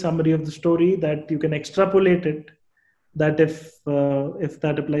probably the summary of the story, that you can extrapolate it, that if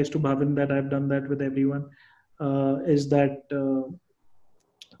that applies to Bhavin, that I've done that with everyone, is that...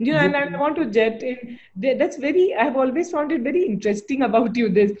 And I want to jet in. That's very, I've always found it very interesting about you.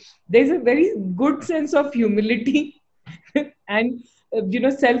 There's a very good sense of humility and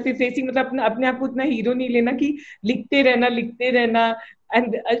self-effacing. मतलब अपने आप को उतना hero नहीं लेना कि लिखते रहना,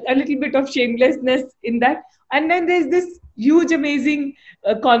 and a little bit of shamelessness in that. And then there's this huge, amazing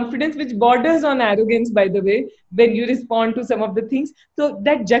confidence which borders on arrogance, by the way, when you respond to some of the things. So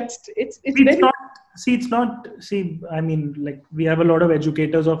that it's very... not. I mean, like, we have a lot of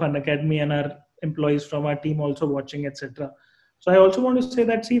educators of Unacademy and our employees from our team also watching, etc. So I also want to say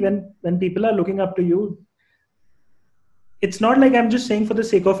that, when people are looking up to you, it's not like I'm just saying for the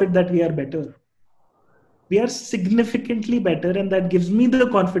sake of it that we are better. We are significantly better, and that gives me the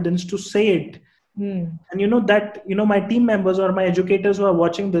confidence to say it. And my team members or my educators who are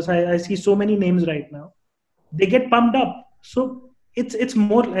watching this, I see so many names right now. They get pumped up. So it's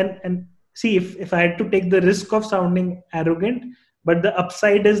more, and see, if I had to take the risk of sounding arrogant, but the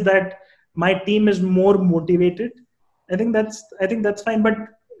upside is that my team is more motivated, I think that's fine. But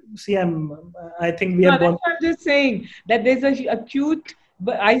see, I think we have gone... I'm just saying that there's a cute,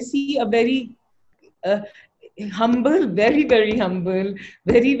 but I see a very humble, very, very humble,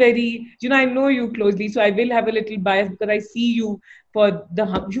 very, very, I know you closely, so I will have a little bias because I see you for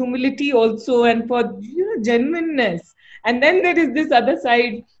the humility also, and for genuineness. And then there is this other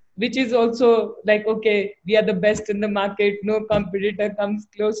side, which is also like, okay, we are the best in the market, no competitor comes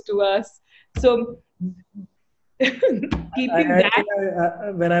close to us. So keeping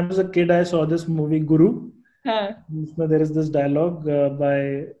that... when I was a kid, I saw this movie Guru. There is this dialogue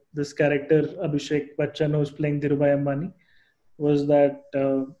by this character Abhishek Bachchan, who's playing Dhirubhai Ambani, was that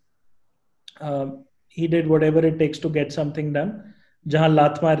he did whatever it takes to get something done. Jahan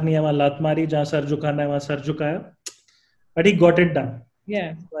laat marni hai, wahan laat mari. Jahan sar jhukana hai, wahan sar jhukaya. But he got it done.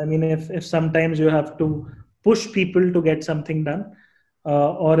 Yeah. I mean, if sometimes you have to push people to get something done,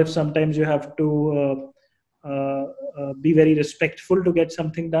 or if sometimes you have to be very respectful to get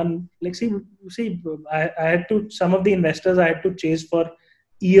something done. Like, see, I had to, some of the investors I had to chase for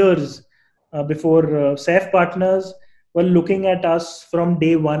years before Saif Partners were looking at us from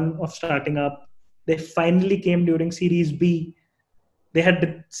day one of starting up. They finally came during Series B. They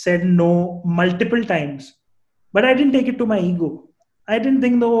had said no multiple times, but I didn't take it to my ego. I didn't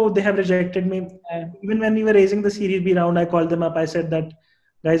think, no, they have rejected me. Even when we were raising the Series B round, I called them up. I said that,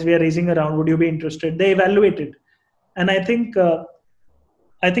 guys, we are raising a round. Would you be interested? They evaluated. And I think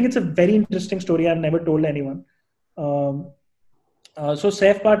it's a very interesting story I've never told anyone. So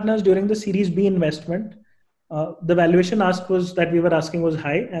Saif Partners, during the Series B investment, the valuation ask was that we were asking was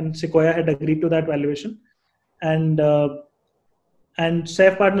high, and Sequoia had agreed to that valuation. And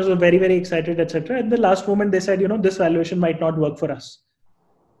Saif Partners were very, very excited, etc. At the last moment, they said, this valuation might not work for us.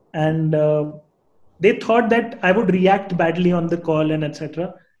 And they thought that I would react badly on the call and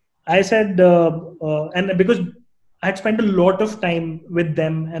etc. I said, and because I had spent a lot of time with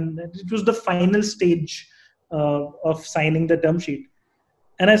them, and it was the final stage of signing the term sheet.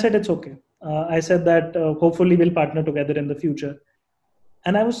 And I said, it's okay. I said that hopefully we'll partner together in the future.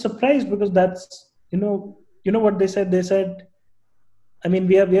 And I was surprised because that's, what they said. They said, I mean,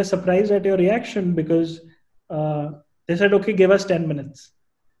 we are surprised at your reaction because they said, okay, give us 10 minutes.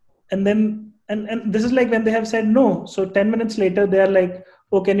 And then, and this is like when they have said no. So 10 minutes later, they are like,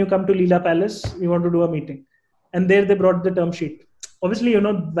 oh, can you come to Leela Palace? We want to do a meeting. And there they brought the term sheet. Obviously,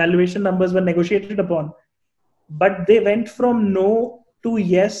 valuation numbers were negotiated upon, but they went from no to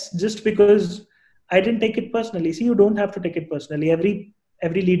yes just because I didn't take it personally. See, you don't have to take it personally. Every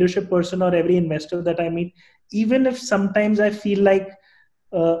leadership person or every investor that I meet, even if sometimes I feel like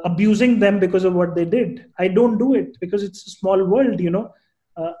abusing them because of what they did, I don't do it because it's a small world.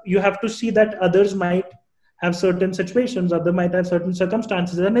 You have to see that others might have certain situations, other might have certain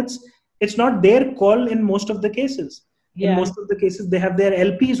circumstances, and it's not their call in most of the cases. In most of the cases, they have their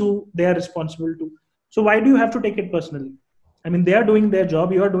LPs who they are responsible to. So why do you have to take it personally? I mean, they are doing their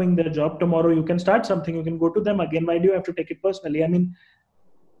job, you are doing their job. Tomorrow you can start something, you can go to them again. Why do you have to take it personally? I mean,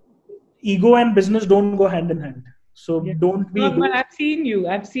 ego and business don't go hand in hand. So don't be. But I've seen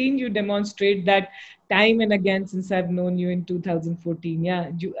you demonstrate that time and again since I've known you in 2014.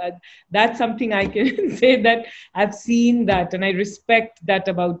 Yeah, that's something I can say that I've seen that, and I respect that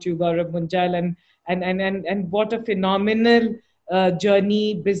about you, Gaurav Munjal, and what a phenomenal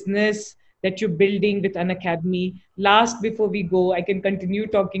journey, business that you're building with Unacademy. Last, before we go, I can continue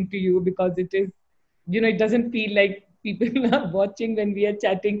talking to you because it is, it doesn't feel like people are watching when we are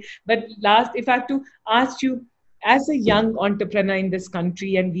chatting. But last, if I have to ask you, as a young entrepreneur in this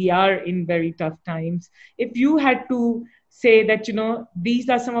country, and we are in very tough times, if you had to say that, these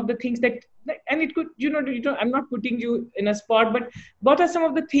are some of the things that, and it could, I'm not putting you in a spot, but what are some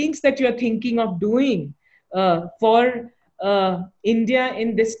of the things that you're thinking of doing for India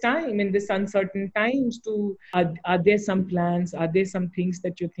in this time, in this uncertain times? Are there some plans? Are there some things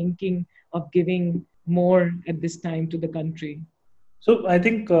that you're thinking of giving more at this time to the country? So I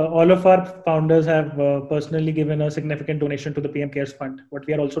think all of our founders have personally given a significant donation to the PM Cares Fund. What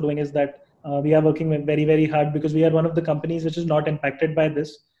we are also doing is that we are working very, very hard because we are one of the companies which is not impacted by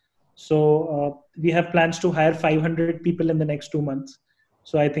this. So we have plans to hire 500 people in the next 2 months.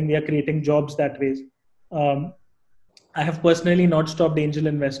 So I think we are creating jobs that way. I have personally not stopped angel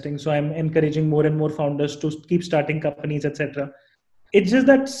investing. So I'm encouraging more and more founders to keep starting companies, etc. It's just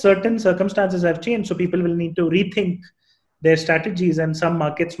that certain circumstances have changed. So people will need to rethink their strategies, and some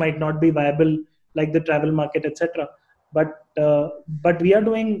markets might not be viable, like the travel market, etc. But we are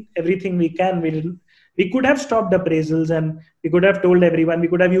doing everything we can. We could have stopped appraisals, and we could have told everyone. We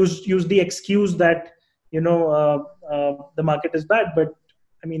could have used the excuse that the market is bad. But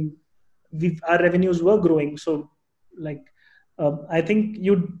I mean, our revenues were growing. So I think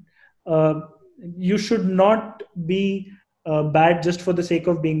you should not be bad just for the sake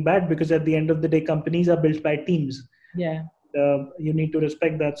of being bad, because at the end of the day, companies are built by teams. Yeah. You need to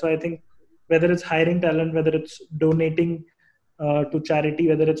respect that. So I think whether it's hiring talent, whether it's donating to charity,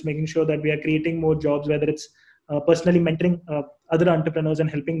 whether it's making sure that we are creating more jobs, whether it's personally mentoring other entrepreneurs and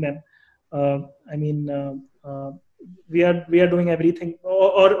helping them. We are doing everything.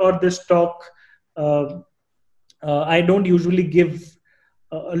 Or this talk. I don't usually give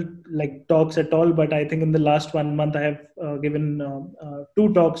talks at all, but I think in the last 1 month I have given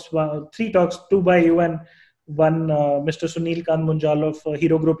 3 talks, 2 by you and one. Mr. Sunil Kant Munjal of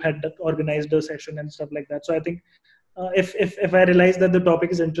Hero Group had organized a session and stuff like that. So I think if I realize that the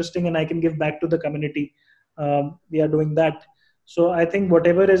topic is interesting and I can give back to the community, we are doing that. So I think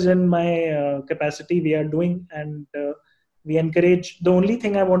whatever is in my capacity, we are doing, and we encourage. The only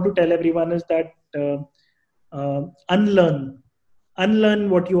thing I want to tell everyone is that unlearn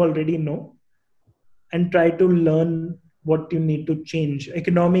what you already know and try to learn what you need to change.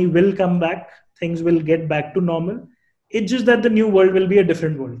 Economy will come back. Things will get back to normal. It's just that the new world will be a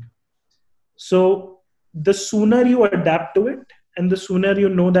different world. So the sooner you adapt to it, and the sooner you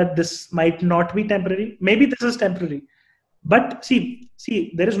know that this might not be temporary, maybe this is temporary, but see,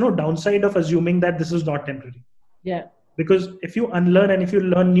 there is no downside of assuming that this is not temporary. Yeah. Because if you unlearn and if you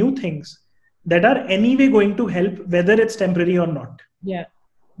learn new things that are anyway going to help, whether it's temporary or not,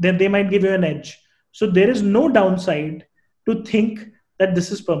 then they might give you an edge. So there is no downside to think that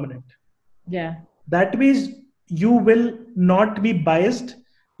this is permanent. Yeah. That means you will not be biased.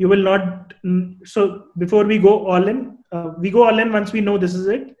 You will not. So before we go all in, once we know this is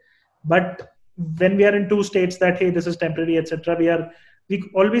it. But when we are in 2 states that, hey, this is temporary, etc., we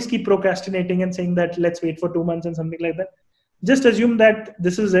always keep procrastinating and saying that let's wait for 2 months and something like that. Just assume that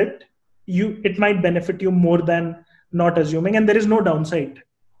this is it. It might benefit you more than not assuming, and there is no downside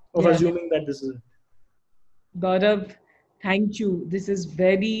of assuming that this is it. Gaurav, thank you. This is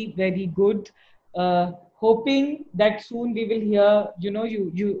very, very good. Hoping that soon we will hear,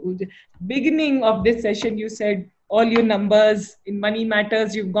 beginning of this session, you said all your numbers in Money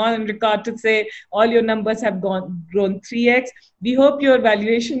Matters, you've gone on record to say all your numbers have grown 3x. We hope your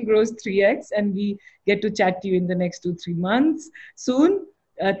valuation grows 3x and we get to chat to you in the next 2-3 months soon.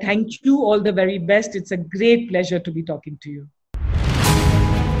 Thank you. All the very best. It's a great pleasure to be talking to you.